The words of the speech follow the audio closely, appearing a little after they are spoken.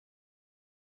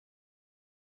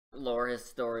lore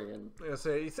historian.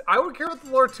 I would care about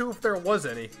the lore too if there was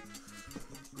any.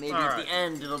 Maybe at the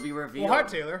end it'll be revealed. Well, hi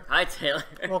Taylor. Hi Taylor.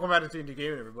 Welcome back to D&D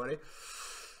Gaming, everybody.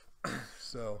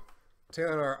 So,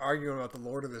 Taylor and I are arguing about the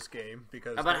lore of this game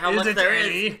because about how much there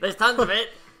is. There's tons of it.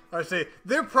 I say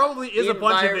there probably is a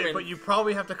bunch of it, but you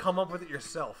probably have to come up with it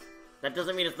yourself. That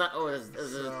doesn't mean it's not. Oh,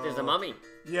 there's a mummy.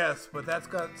 Yes, but that's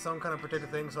got some kind of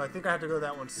particular thing, so I think I have to go to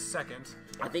that one second.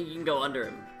 I think you can go under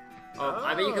him. Oh,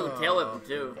 I bet you can tail whip him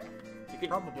too. You could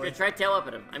probably try tail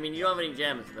whipping him. I mean, you don't have any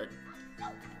gems, but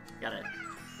got it.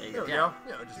 There you go.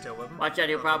 Yeah, just tail whip him. Watch out,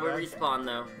 he'll probably respawn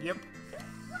though. Yep.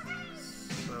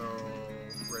 So,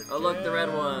 oh look, the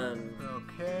red one.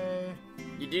 Okay.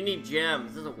 You do need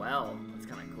gems. There's a well. That's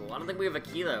kind of cool. I don't think we have a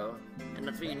key though, and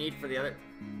that's what you need for the other.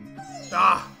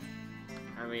 Ah.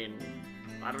 I mean,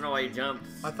 I don't know why you jumped.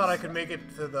 I thought I could make it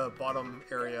to the bottom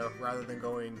area rather than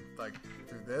going like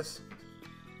through this.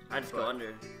 I just go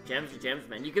under. Gems are gems,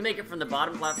 man. You can make it from the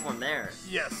bottom platform there.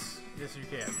 Yes, yes you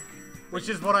can. Which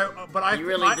is what I. But I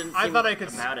thought I could.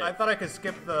 I thought I could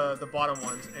skip the bottom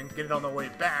ones and get it on the way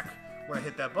back when I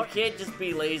hit that button. You can't just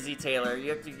be lazy, Taylor. You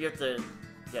have to.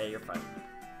 Yeah, you're fine.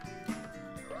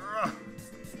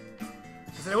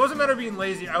 It wasn't a matter of being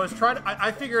lazy. I was trying to.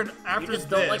 I figured after this. You just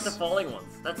don't like the falling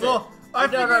ones. That's it. No.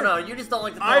 You just don't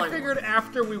like the falling ones. I figured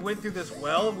after we went through this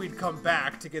well, we'd come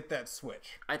back to get that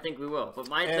switch. I think we will. But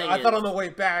my thing is... I thought on the way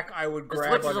back, I would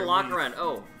grab the switch is a lock around.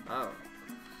 Oh. Have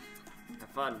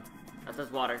fun. That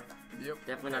does water. Yep.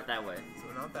 Definitely not that way.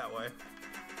 So not that way.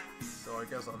 So I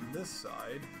guess on this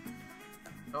side...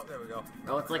 Oh, there we go.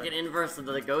 Oh, it's like an inverse of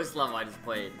the ghost level I just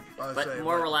played. But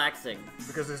more relaxing.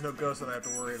 Because there's no ghost that I have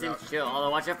to worry about. Seems chill, although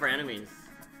watch out for enemies.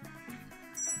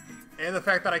 And the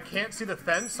fact that I can't see the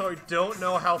fence, so I don't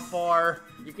know how far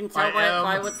you can tell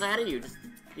by what's ahead of you. Just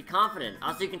be confident.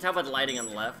 Also, you can tell by the lighting on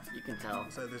the left. You can tell.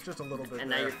 So there's just a little bit.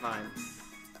 And there. now you're fine.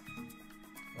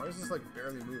 Why is this like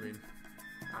barely moving?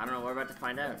 I don't know. We're about to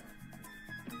find out.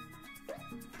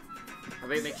 I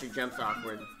bet it makes your jumps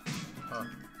awkward. Huh.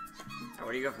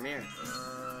 Where do you go from here?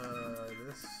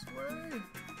 This way?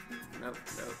 Nope.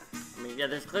 I mean, yeah,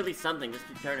 there's clearly something. Just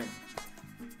keep turning.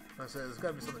 I say there's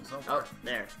gotta be something somewhere. Oh,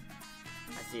 there.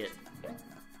 I see it.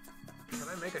 Can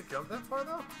I make a jump that far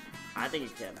though? I think you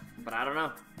can, but I don't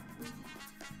know.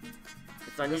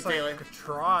 It's on you, Taylor. I could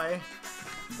try.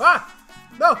 Ah!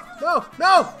 No!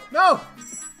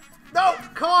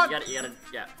 Come on! You gotta,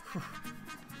 yeah.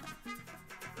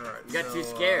 Alright, you got too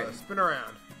scared. Spin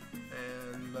around.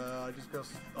 And I'll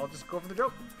just go for the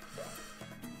jump.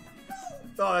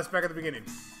 Oh, that's back at the beginning.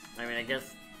 I mean, I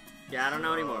guess, yeah, I don't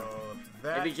know anymore.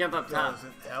 Maybe jump up top.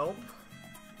 Doesn't help.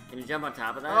 Can you jump on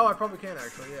top of that? Oh, I probably can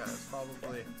actually. Yeah, it's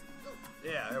probably.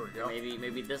 Yeah, there we go.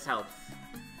 Maybe this helps.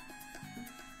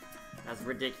 As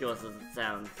ridiculous as it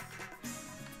sounds.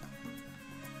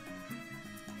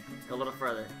 Go a little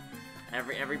further.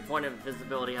 Every point of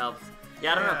visibility helps.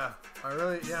 Yeah, I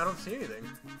don't know. I don't see anything.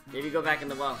 Maybe go back in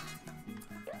the well.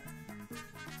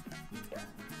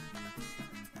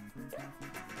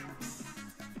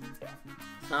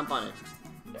 Stomp on it.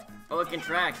 Oh, it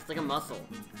contracts. It's like a muscle.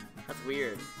 That's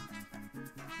weird.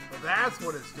 Well, that's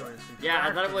what it's doing. Yeah,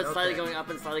 I thought it was slightly going up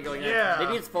and slightly going down.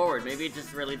 Maybe it's forward. Maybe it's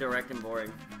just really direct and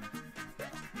boring.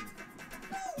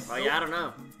 Oh, yeah, I don't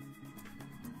know.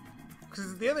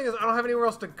 Because the other thing is, I don't have anywhere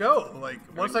else to go. Like,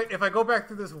 if I go back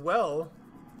through this well,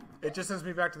 it just sends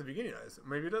me back to the beginning.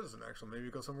 Maybe it doesn't, actually. Maybe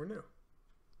it goes somewhere new.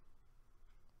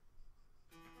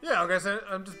 Yeah, okay, so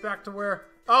I'm just back to where...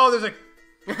 Oh, there's a...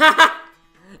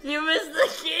 You missed the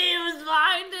key! It was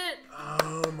behind it!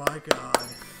 Oh, my God.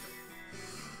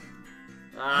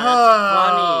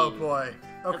 That's funny. Boy.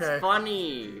 Okay. That's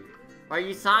funny. Why are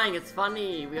you sighing? It's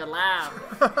funny. We gotta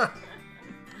laugh.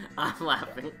 I'm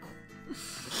laughing.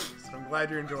 So I'm glad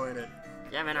you're enjoying it.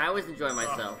 Yeah, man, I always enjoy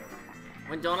myself.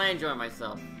 When don't I enjoy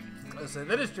myself? I say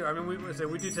that is true. I mean,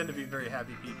 we do tend to be very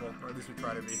happy people, or at least we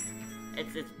try to be.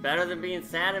 It's better than being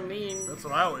sad and mean. That's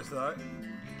what I always thought.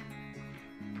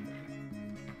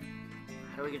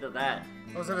 How do we get to that?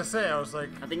 I was gonna say, I was like...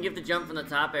 I think you have to jump from the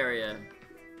top area.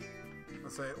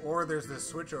 Let's say, or there's this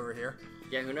switch over here.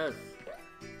 Yeah, who knows?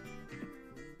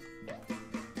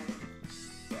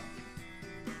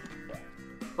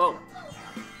 Whoa.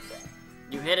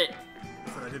 You hit it.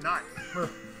 I did not.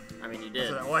 I mean, you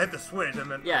did. Well, I hit the switch. I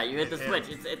meant yeah, you hit the switch.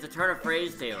 It's a turn of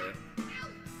phrase, Taylor.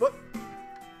 What?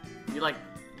 You like,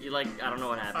 I don't know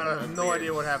what happened. I have no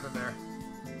idea what happened there.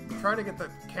 I'm trying to get the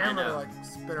camera to, like,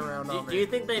 spin around on me. Do you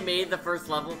think they made the first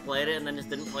level, played it, and then just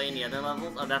didn't play any other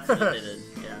levels? Oh, that's what they did.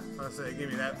 Yeah. I was gonna say, give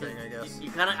me that thing, I guess.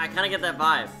 I kind of get that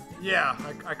vibe. Yeah,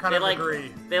 I kind of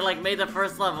agree. They like made the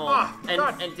first level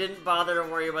and didn't bother to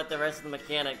worry about the rest of the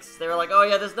mechanics. They were like, oh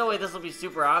yeah, there's no way this will be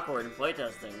super awkward in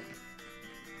playtesting.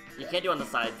 You can't do on the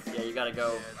sides. Yeah, you gotta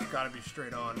go. Yeah, it's gotta be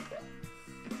straight on.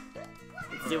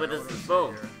 Let's see what this is.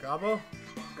 Boom. Gobbo?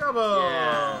 Gobbo!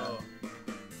 Yeah.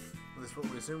 At least what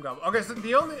we assume Gobbo. Okay, so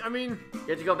the only, I mean... You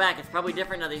have to go back. It's probably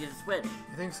different now that you hit the switch.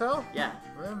 You think so? Yeah.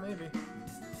 Well, maybe.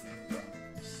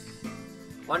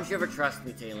 Why don't you ever trust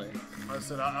me, Taylor? I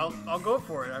said, I'll go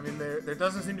for it. I mean, there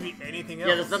doesn't seem to be anything else.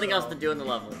 Yeah, there's nothing else to do in the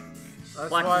level. That's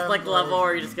Watch, why it's like the level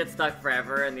where you just get stuck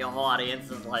forever and the whole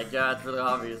audience is like, yeah, it's really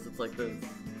obvious. It's like this.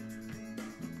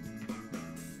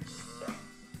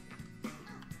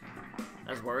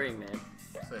 That's worrying, man.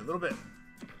 Say a little bit.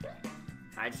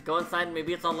 Alright, just go inside and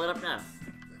maybe it's all lit up now.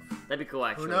 That'd be cool,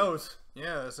 actually. Who knows?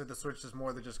 Yeah, it's like the Switch is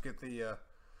more than just get the,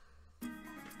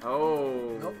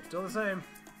 Oh. Nope, still the same.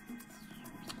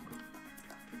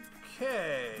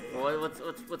 Okay. Well,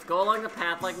 let's go along the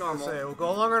path like normal. Say, we'll go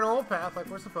along our normal path like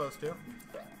we're supposed to.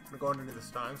 I'm going to do this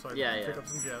time so I can pick up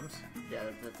some gems. Yeah,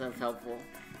 that sounds helpful.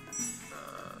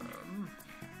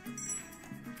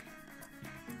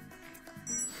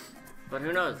 But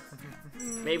who knows?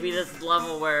 Maybe this is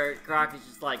level where Croc is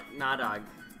just like, nah, dog.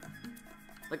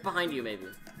 Like behind you, maybe.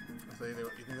 So you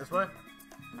think this way?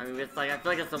 I mean, it's like, I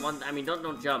feel like it's the one. I mean,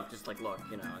 don't jump. Just like look,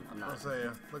 you know. I'm not. I'll say,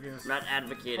 looking as not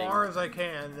advocating. far as I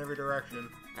can in every direction.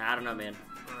 I don't know, man.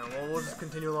 Alright, well, we'll just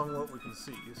continue along what we can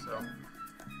see. So,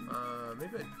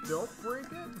 maybe I don't break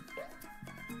it.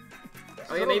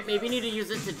 Oh yeah, maybe you need to use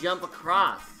it to jump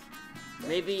across.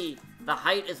 Maybe the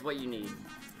height is what you need.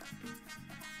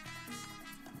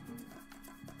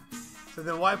 So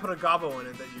then why put a Gobbo in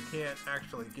it that you can't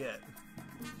actually get?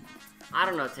 I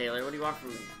don't know, Taylor. What do you want from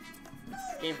me?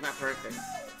 This game's not perfect.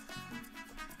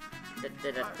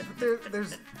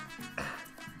 There's...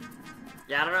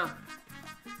 Yeah, I don't know.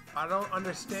 I don't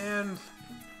understand.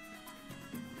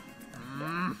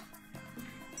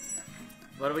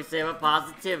 What do we say about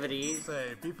positivity?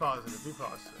 Say, be positive, be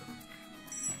positive.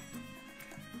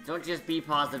 Don't just be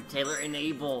positive, Taylor.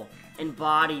 Enable,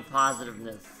 embody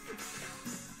positiveness.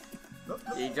 Nope.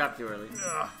 Yeah, you dropped too early.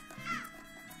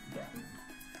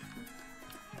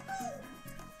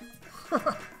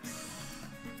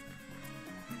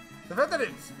 The fact that it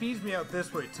speeds me out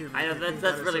this way too. I know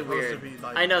that's really weird.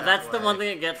 Like I know that's way. the one thing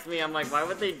that gets me. I'm like, why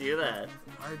would they do that?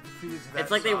 Why defeats that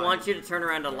It's like they side? want you to turn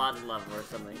around a lot in level or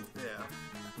something. Yeah.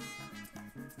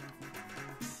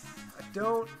 I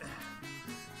don't.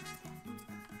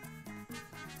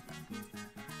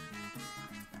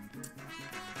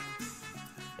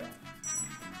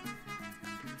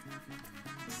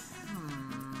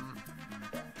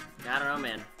 I don't know,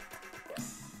 man.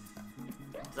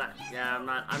 Yeah,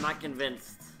 I'm not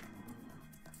convinced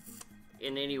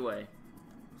in any way.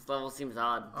 This level seems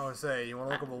odd. I would say, you want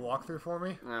to look up a walkthrough for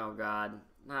me? Oh God,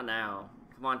 not now.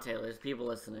 Come on, Taylor. There's people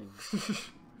listening.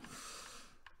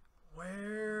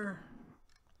 Where?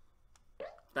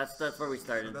 That's where we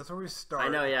started. So that's where we started. I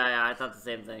know. Yeah. I thought the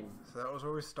same thing. So that was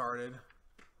where we started.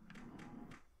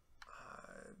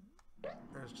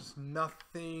 There's just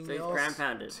nothing else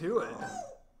to it.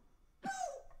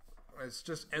 It's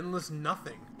just endless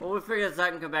nothing. Well, we'll figure this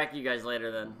out and come back to you guys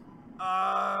later then.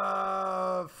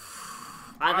 I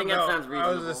think that sounds reasonable.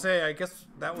 I was gonna say, I guess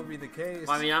that would be the case.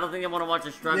 Well, I mean, I don't think I want to watch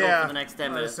a struggle for the next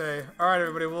 10 minutes. Say, all right,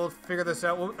 everybody, we'll figure this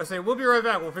out. We'll be right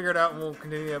back. We'll figure it out and we'll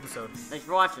continue the episode. Thanks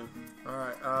for watching. All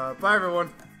right, bye,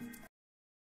 everyone.